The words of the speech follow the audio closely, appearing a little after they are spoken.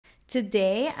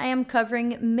Today, I am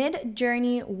covering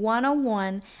Midjourney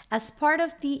 101 as part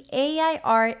of the AI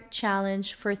Art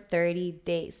Challenge for 30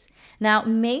 days. Now,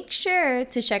 make sure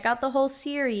to check out the whole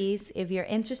series if you're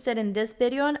interested in this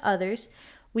video and others.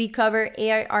 We cover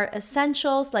AI art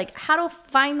essentials like how to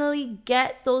finally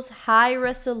get those high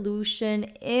resolution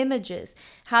images,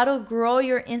 how to grow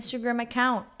your Instagram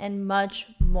account, and much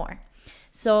more.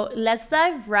 So let's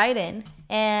dive right in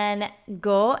and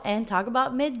go and talk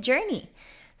about Midjourney.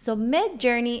 So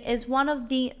Midjourney is one of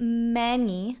the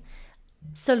many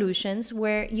solutions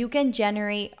where you can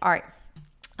generate art.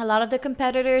 A lot of the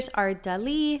competitors are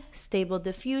DALL-E, Stable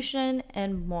Diffusion,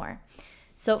 and more.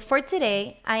 So for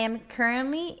today, I am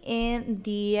currently in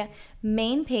the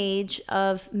main page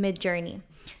of Midjourney.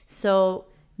 So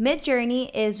Midjourney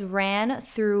is ran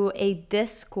through a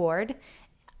Discord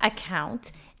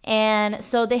account. And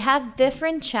so they have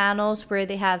different channels where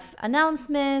they have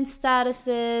announcements,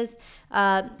 statuses.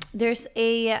 There's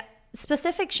a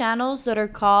specific channels that are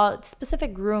called,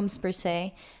 specific rooms per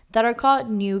se, that are called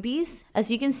newbies.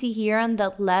 As you can see here on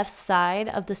the left side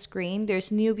of the screen, there's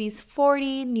newbies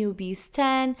 40, newbies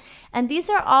 10. And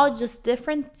these are all just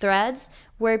different threads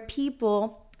where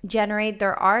people generate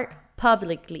their art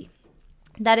publicly.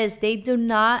 That is, they do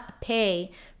not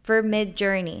pay for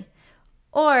Midjourney,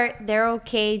 or they're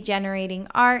okay generating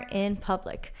art in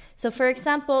public. So for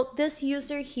example, this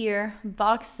user here,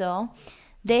 Voxel,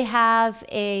 they have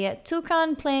a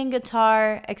toucan playing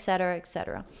guitar, etc.,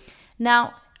 etc.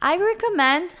 Now, I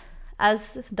recommend,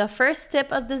 as the first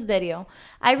tip of this video,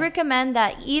 I recommend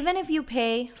that even if you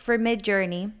pay for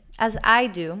Midjourney, as I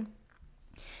do,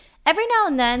 every now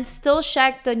and then still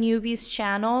check the newbies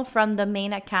channel from the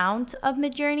main account of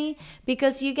Midjourney,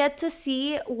 because you get to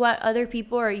see what other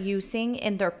people are using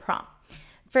in their prompt.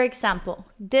 For example,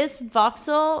 this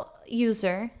Voxel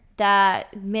user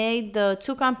that made the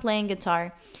toucan playing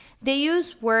guitar, they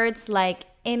use words like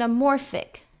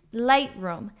anamorphic,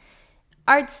 Lightroom,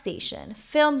 ArtStation,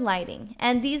 film lighting,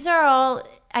 and these are all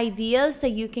ideas that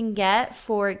you can get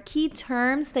for key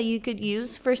terms that you could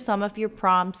use for some of your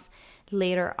prompts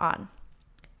later on.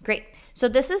 Great. So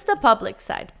this is the public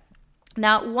side.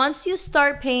 Now, once you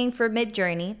start paying for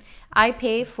Midjourney, I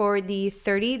pay for the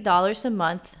 $30 a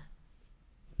month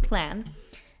plan.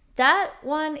 That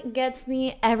one gets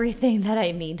me everything that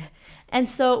I need. And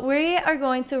so we are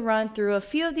going to run through a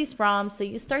few of these prompts so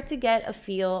you start to get a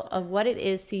feel of what it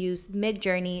is to use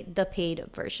Midjourney, the paid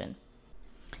version.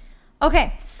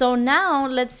 Okay, so now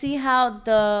let's see how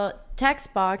the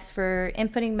text box for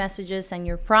inputting messages and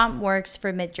your prompt works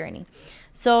for Midjourney.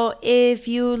 So if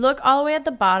you look all the way at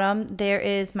the bottom, there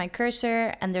is my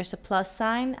cursor and there's a plus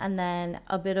sign and then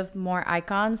a bit of more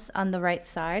icons on the right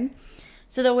side.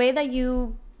 So the way that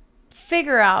you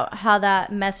figure out how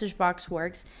that message box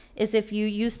works is if you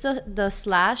use the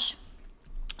slash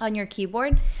on your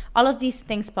keyboard, all of these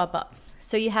things pop up.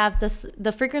 So you have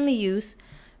the frequently used,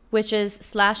 which is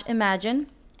 /imagine.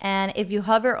 And if you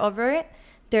hover over it,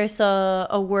 there's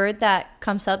a word that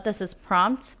comes up that says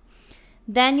prompt.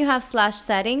 Then you have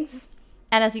 /settings.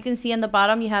 And as you can see on the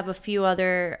bottom, you have a few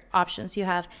other options. You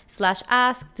have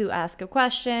 /ask to ask a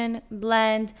question,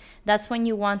 blend. That's when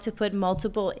you want to put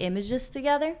multiple images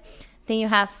together. Then you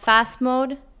have fast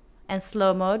mode and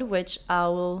slow mode, which I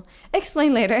will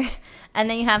explain later. And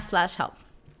then you have /help.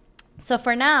 So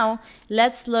for now,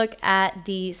 let's look at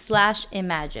the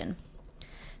 /imagine.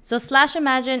 So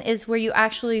 /imagine is where you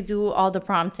actually do all the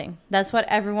prompting. That's what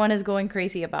everyone is going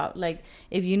crazy about. Like,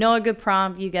 if you know a good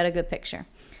prompt, you get a good picture.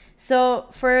 So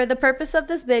for the purpose of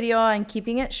this video and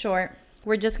keeping it short,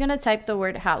 we're just gonna type the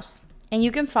word house. And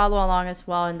you can follow along as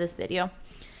well in this video.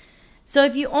 So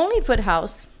if you only put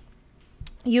house,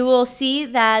 you will see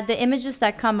that the images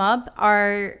that come up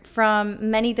are from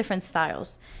many different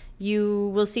styles.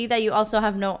 You will see that you also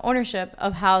have no ownership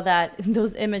of how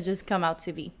those images come out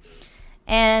to be.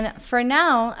 And for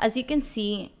now, as you can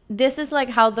see, this is like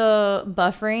how the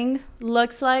buffering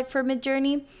looks like for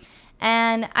Midjourney.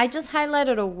 And I just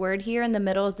highlighted a word here in the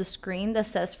middle of the screen that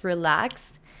says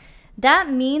relaxed.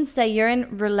 That means that you're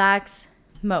in relax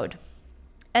mode.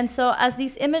 And so as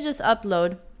these images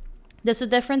upload, there's a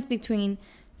difference between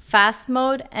fast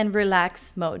mode and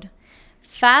relax mode.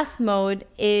 Fast mode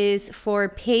is for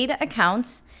paid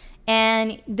accounts,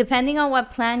 and depending on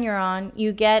what plan you're on,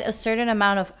 you get a certain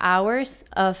amount of hours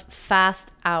of fast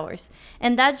hours.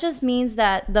 And that just means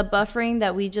that the buffering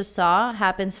that we just saw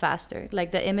happens faster,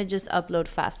 like the images upload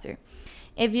faster.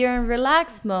 If you're in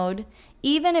relax mode,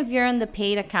 even if you're in the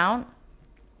paid account,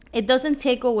 it doesn't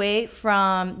take away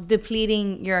from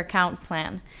depleting your account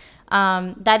plan.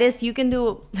 That is, you can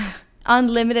do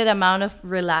unlimited amount of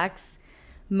relax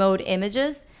mode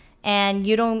images, and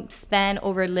you don't spend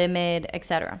over limit,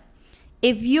 etc.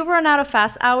 If you run out of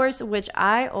fast hours, which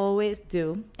I always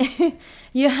do,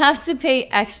 you have to pay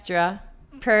extra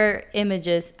per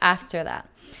images after that.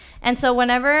 And so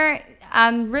whenever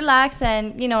I'm relaxed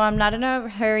and, I'm not in a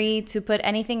hurry to put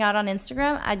anything out on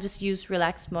Instagram, I just use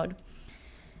relaxed mode.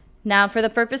 Now, for the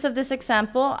purpose of this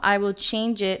example, I will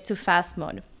change it to fast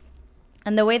mode.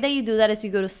 And the way that you do that is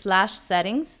you go to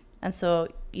 /settings. And so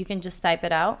you can just type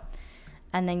it out.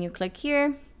 And then you click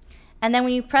here. And then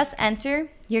when you press enter,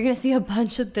 you're going to see a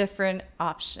bunch of different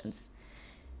options.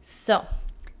 So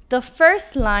the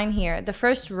first line here, the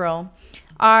first row,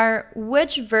 are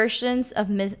which versions of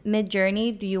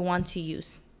Midjourney do you want to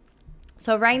use?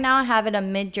 So right now I have it a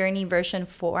Midjourney version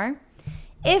 4.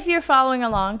 If you're following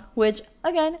along, which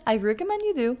again, I recommend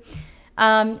you do,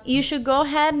 you should go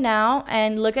ahead now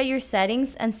and look at your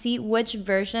settings and see which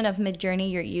version of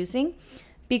Midjourney you're using,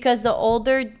 because the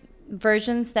older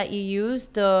versions that you use,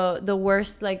 the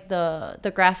worse like the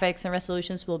graphics and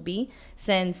resolutions will be,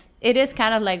 since it is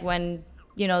kind of like when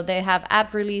they have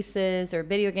app releases or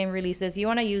video game releases, you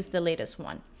want to use the latest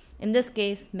one. In this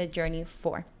case, Midjourney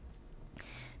 4.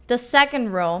 The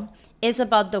second row is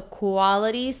about the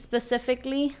quality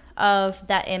specifically of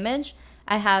that image.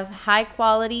 I have high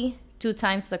quality, 2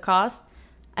 times the cost.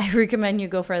 I recommend you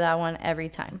go for that one every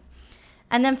time.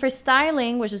 And then for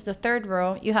styling, which is the third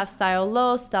row, you have style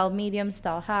low, style medium,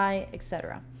 style high,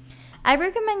 etc. I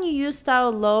recommend you use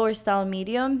style low or style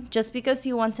medium just because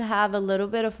you want to have a little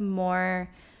bit of more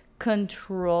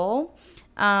control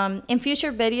in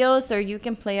future videos, or you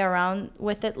can play around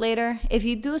with it later. If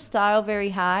you do style very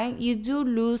high, you do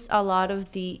lose a lot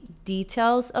of the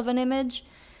details of an image.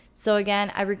 So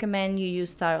again, I recommend you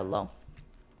use style low.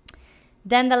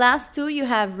 Then the last two, you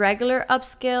have regular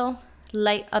upscale,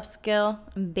 light upscale,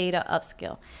 and beta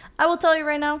upscale. I will tell you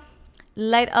right now,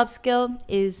 light upscale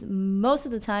is most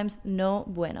of the times no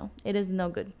bueno. It is no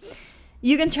good.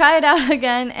 You can try it out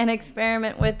again and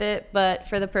experiment with it, but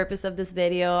for the purpose of this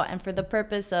video and for the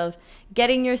purpose of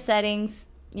getting your settings,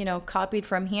 copied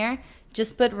from here,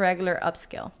 just put regular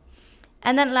upscale.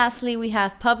 And then lastly, we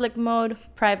have public mode,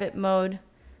 private mode,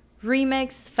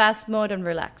 remix, fast mode, and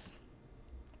relax.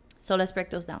 So let's break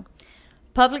those down.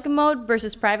 Public mode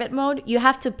versus private mode, you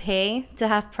have to pay to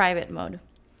have private mode.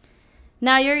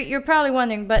 Now you're probably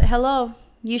wondering, but hello,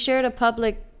 you shared a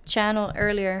public channel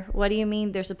earlier. What do you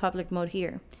mean there's a public mode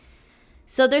here?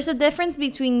 So there's a difference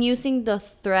between using the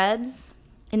threads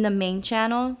in the main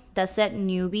channel that set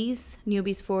newbies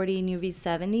 40, newbies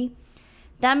 70.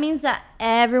 That means that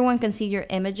everyone can see your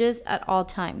images at all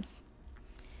times.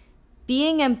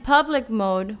 Being in public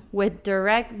mode with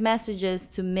direct messages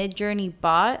to Midjourney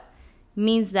bot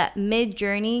means that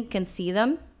Midjourney can see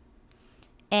them,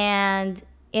 and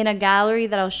in a gallery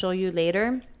that I'll show you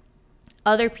later,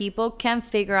 other people can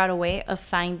figure out a way of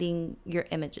finding your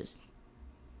images.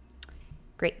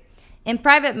 Great. In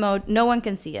private mode, no one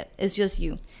can see it. It's just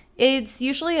you. It's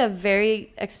usually a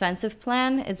very expensive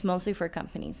plan. It's mostly for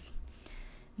companies.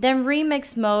 Then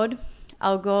remix mode,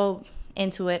 I'll go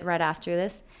into it right after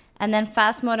this. And then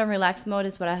fast mode and relax mode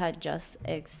is what I had just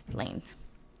explained.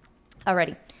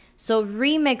 Alrighty. So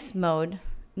remix mode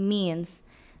means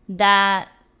that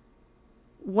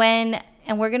when,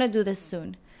 and we're going to do this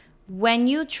soon, when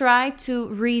you try to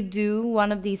redo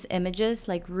one of these images,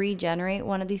 like regenerate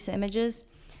one of these images,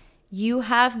 you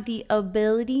have the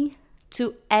ability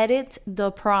to edit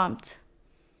the prompt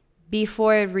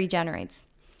before it regenerates.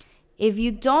 If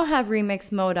you don't have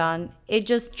remix mode on, it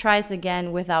just tries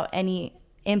again without any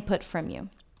input from you.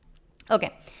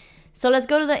 Okay, so let's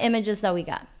go to the images that we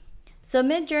got. So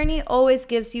Midjourney always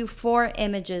gives you 4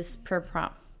 images per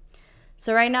prompt.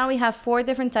 So right now we have 4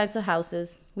 different types of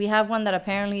houses. We have one that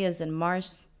apparently is in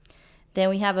Mars. Then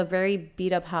we have a very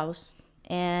beat up house.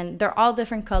 And they're all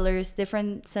different colors,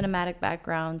 different cinematic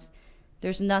backgrounds.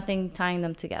 There's nothing tying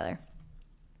them together.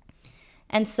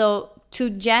 And so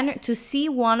to see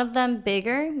one of them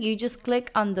bigger, you just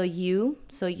click on the U.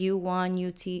 So U1,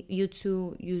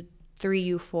 U2,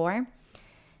 U3, U4.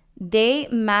 They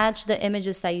match the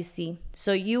images that you see.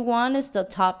 So U1 is the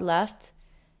top left.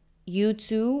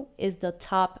 U2 is the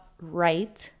top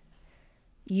right.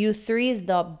 U3 is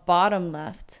the bottom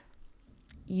left.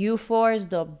 U4 is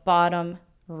the bottom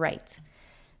right.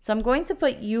 So I'm going to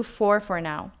put U4 for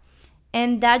now.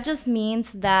 And that just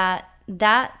means that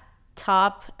that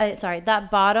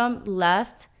bottom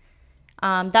left,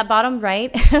 that bottom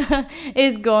right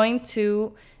is going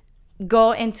to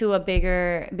go into a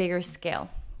bigger scale.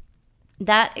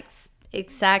 That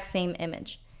exact same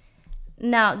image.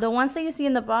 Now, the ones that you see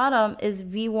in the bottom is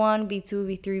V1,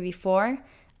 V2, V3, V4.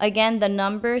 Again, the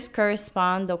numbers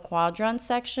correspond the quadrant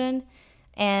section,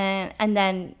 and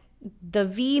then the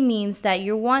V means that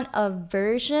you want a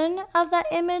version of that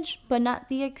image, but not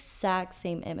the exact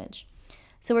same image.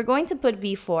 So we're going to put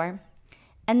V4,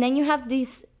 and then you have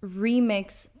this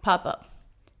remix pop up.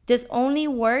 This only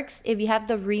works if you have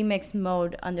the remix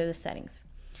mode under the settings.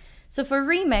 So for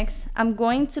remix, I'm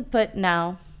going to put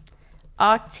now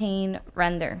Octane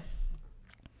render.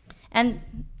 And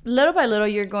little by little,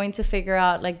 you're going to figure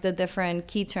out like the different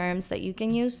key terms that you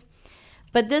can use.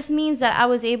 But this means that I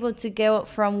was able to go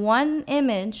from one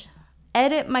image,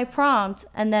 edit my prompt,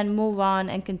 and then move on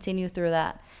and continue through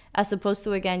that, as opposed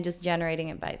to, again, just generating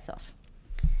it by itself.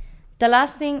 The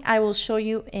last thing I will show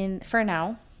you for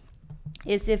now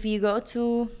is if you go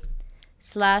to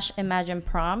 /imagine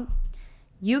prompt,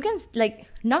 you can like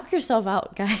knock yourself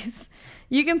out, guys.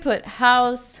 You can put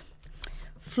house,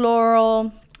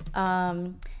 floral,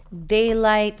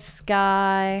 daylight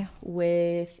sky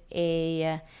with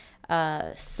a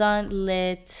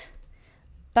sunlit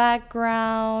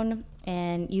background,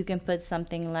 and you can put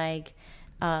something like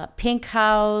pink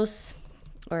house,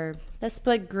 or let's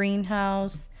put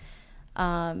greenhouse.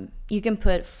 You can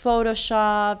put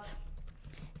Photoshop,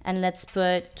 and let's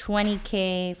put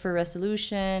 20K for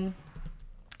resolution,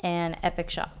 and epic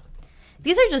shot.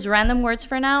 These are just random words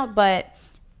for now, but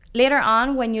later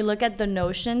on, when you look at the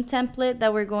Notion template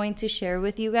that we're going to share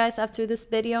with you guys after this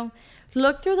video,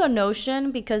 look through the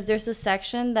Notion, because there's a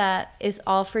section that is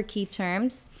all for key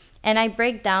terms, and I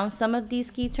break down some of these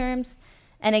key terms.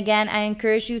 And again, I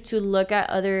encourage you to look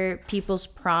at other people's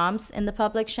prompts in the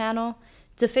public channel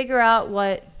to figure out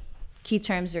what key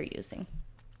terms they're using.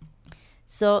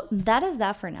 So that is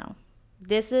that for now.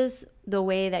 This is the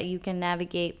way that you can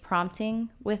navigate prompting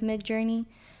with Midjourney.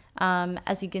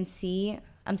 As you can see,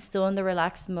 I'm still in the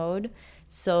relaxed mode,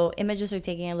 so images are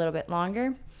taking a little bit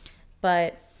longer,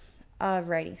 but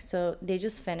alrighty, so they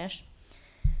just finished.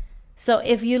 So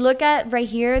if you look at right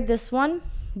here, this one,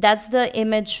 that's the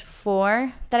image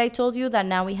 4 that I told you that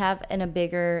now we have in a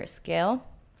bigger scale.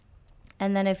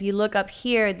 And then if you look up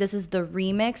here, this is the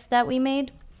remix that we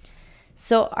made.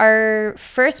 So our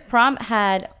first prompt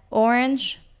had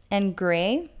orange and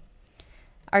gray.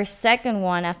 Our second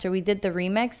one, after we did the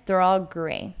remix, they're all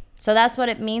gray. So that's what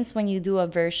it means when you do a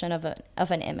version of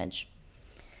an image.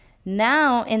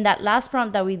 Now, in that last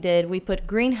prompt that we did, we put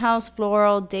greenhouse,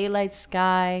 floral, daylight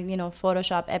sky,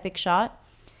 Photoshop, epic shot.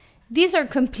 These are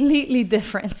completely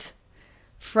different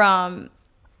from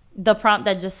the prompt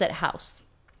that just said house.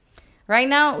 Right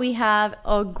now, we have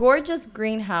a gorgeous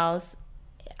greenhouse.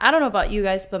 I don't know about you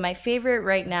guys, but my favorite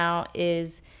right now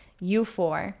is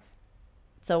U4.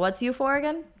 So what's U4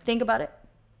 again? Think about it.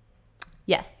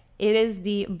 Yes, it is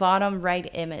the bottom right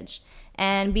image.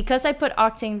 And because I put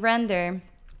Octane render,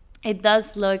 it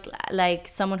does look like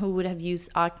someone who would have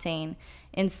used Octane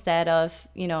instead of,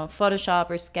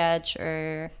 Photoshop or Sketch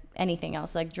or anything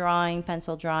else like drawing,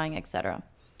 pencil drawing, etc.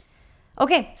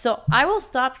 Okay, so I will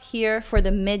stop here for the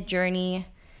Midjourney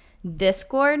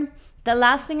Discord. The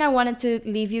last thing I wanted to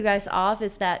leave you guys off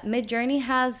is that Midjourney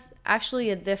has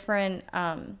actually a different,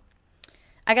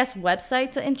 website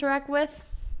to interact with.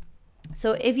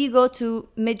 So if you go to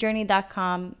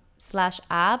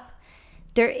midjourney.com/app,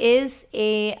 there is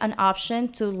an option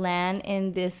to land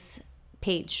in this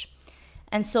page.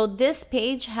 And so this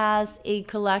page has a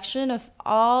collection of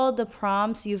all the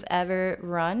prompts you've ever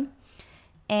run,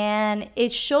 and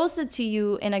it shows it to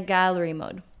you in a gallery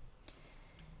mode.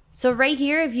 So right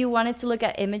here, if you wanted to look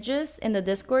at images in the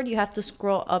Discord, you have to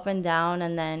scroll up and down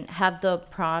and then have the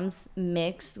prompts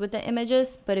mixed with the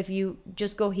images. But if you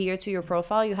just go here to your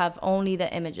profile, you have only the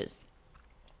images.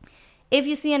 If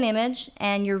you see an image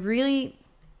and you're really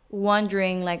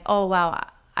wondering like, oh, wow,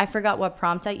 I forgot what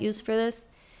prompt I used for this,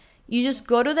 you just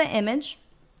go to the image,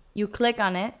 you click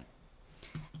on it,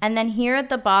 and then here at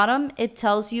the bottom, it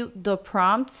tells you the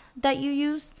prompt that you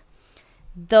used,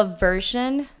 the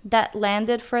version that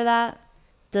landed for that,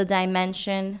 the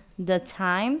dimension, the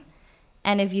time,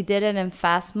 and if you did it in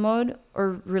fast mode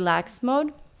or relaxed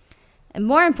mode. And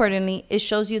more importantly, it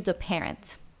shows you the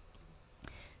parent.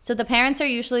 So the parents are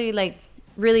usually like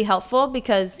really helpful,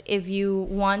 because if you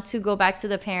want to go back to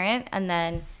the parent and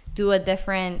then do a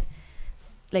different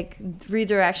like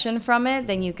redirection from it,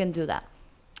 then you can do that.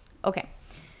 Okay.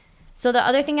 So the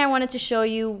other thing I wanted to show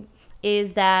you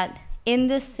is that in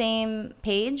this same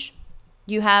page,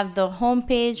 you have the home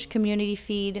page, community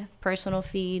feed, personal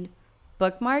feed,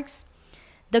 bookmarks.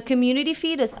 The community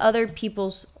feed is other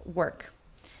people's work.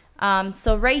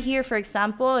 So right here, for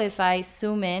example, if I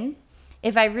zoom in,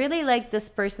 if I really like this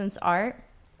person's art,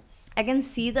 I can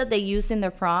see that they used in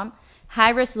their prompt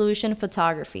high resolution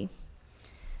photography.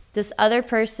 This other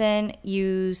person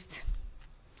used,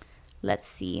 let's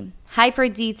see, hyper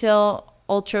detail,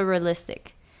 ultra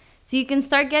realistic. So you can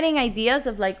start getting ideas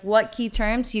of like what key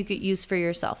terms you could use for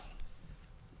yourself.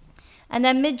 And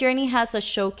then Midjourney has a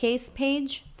showcase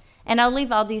page, and I'll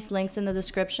leave all these links in the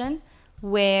description,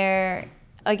 where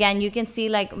again you can see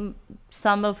like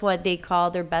some of what they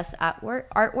call their best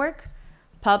artwork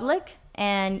public,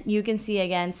 and you can see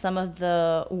again some of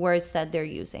the words that they're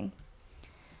using.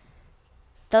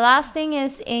 The last thing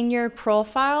is, in your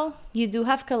profile, you do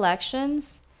have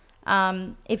collections.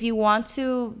 If you want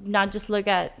to not just look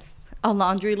at a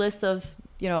laundry list of,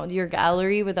 your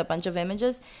gallery with a bunch of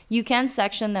images, you can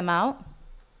section them out.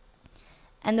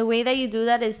 And the way that you do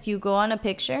that is you go on a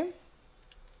picture,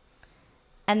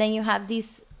 and then you have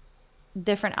these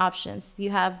different options.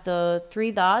 You have the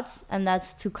 3 dots, and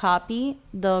that's to copy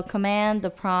the command,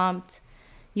 the prompt.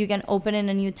 You can open in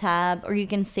a new tab, or you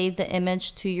can save the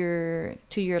image to your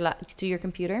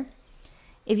computer.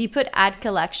 If you put add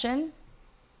collection,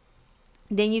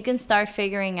 then you can start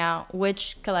figuring out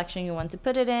which collection you want to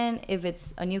put it in, if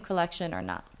it's a new collection or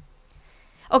not.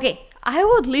 Okay, I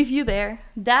would leave you there.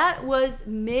 That was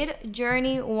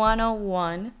Midjourney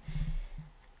 101.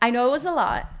 I know it was a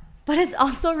lot, but it's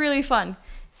also really fun.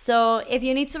 So if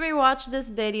you need to rewatch this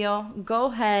video, go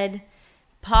ahead,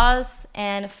 pause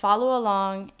and follow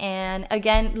along. And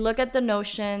again, look at the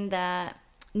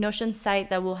Notion site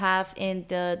that we'll have in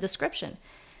the description.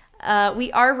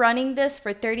 We are running this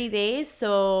for 30 days,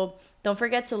 so don't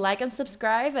forget to like and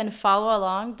subscribe and follow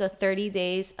along the 30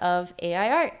 days of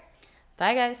AI art.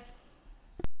 Bye, guys.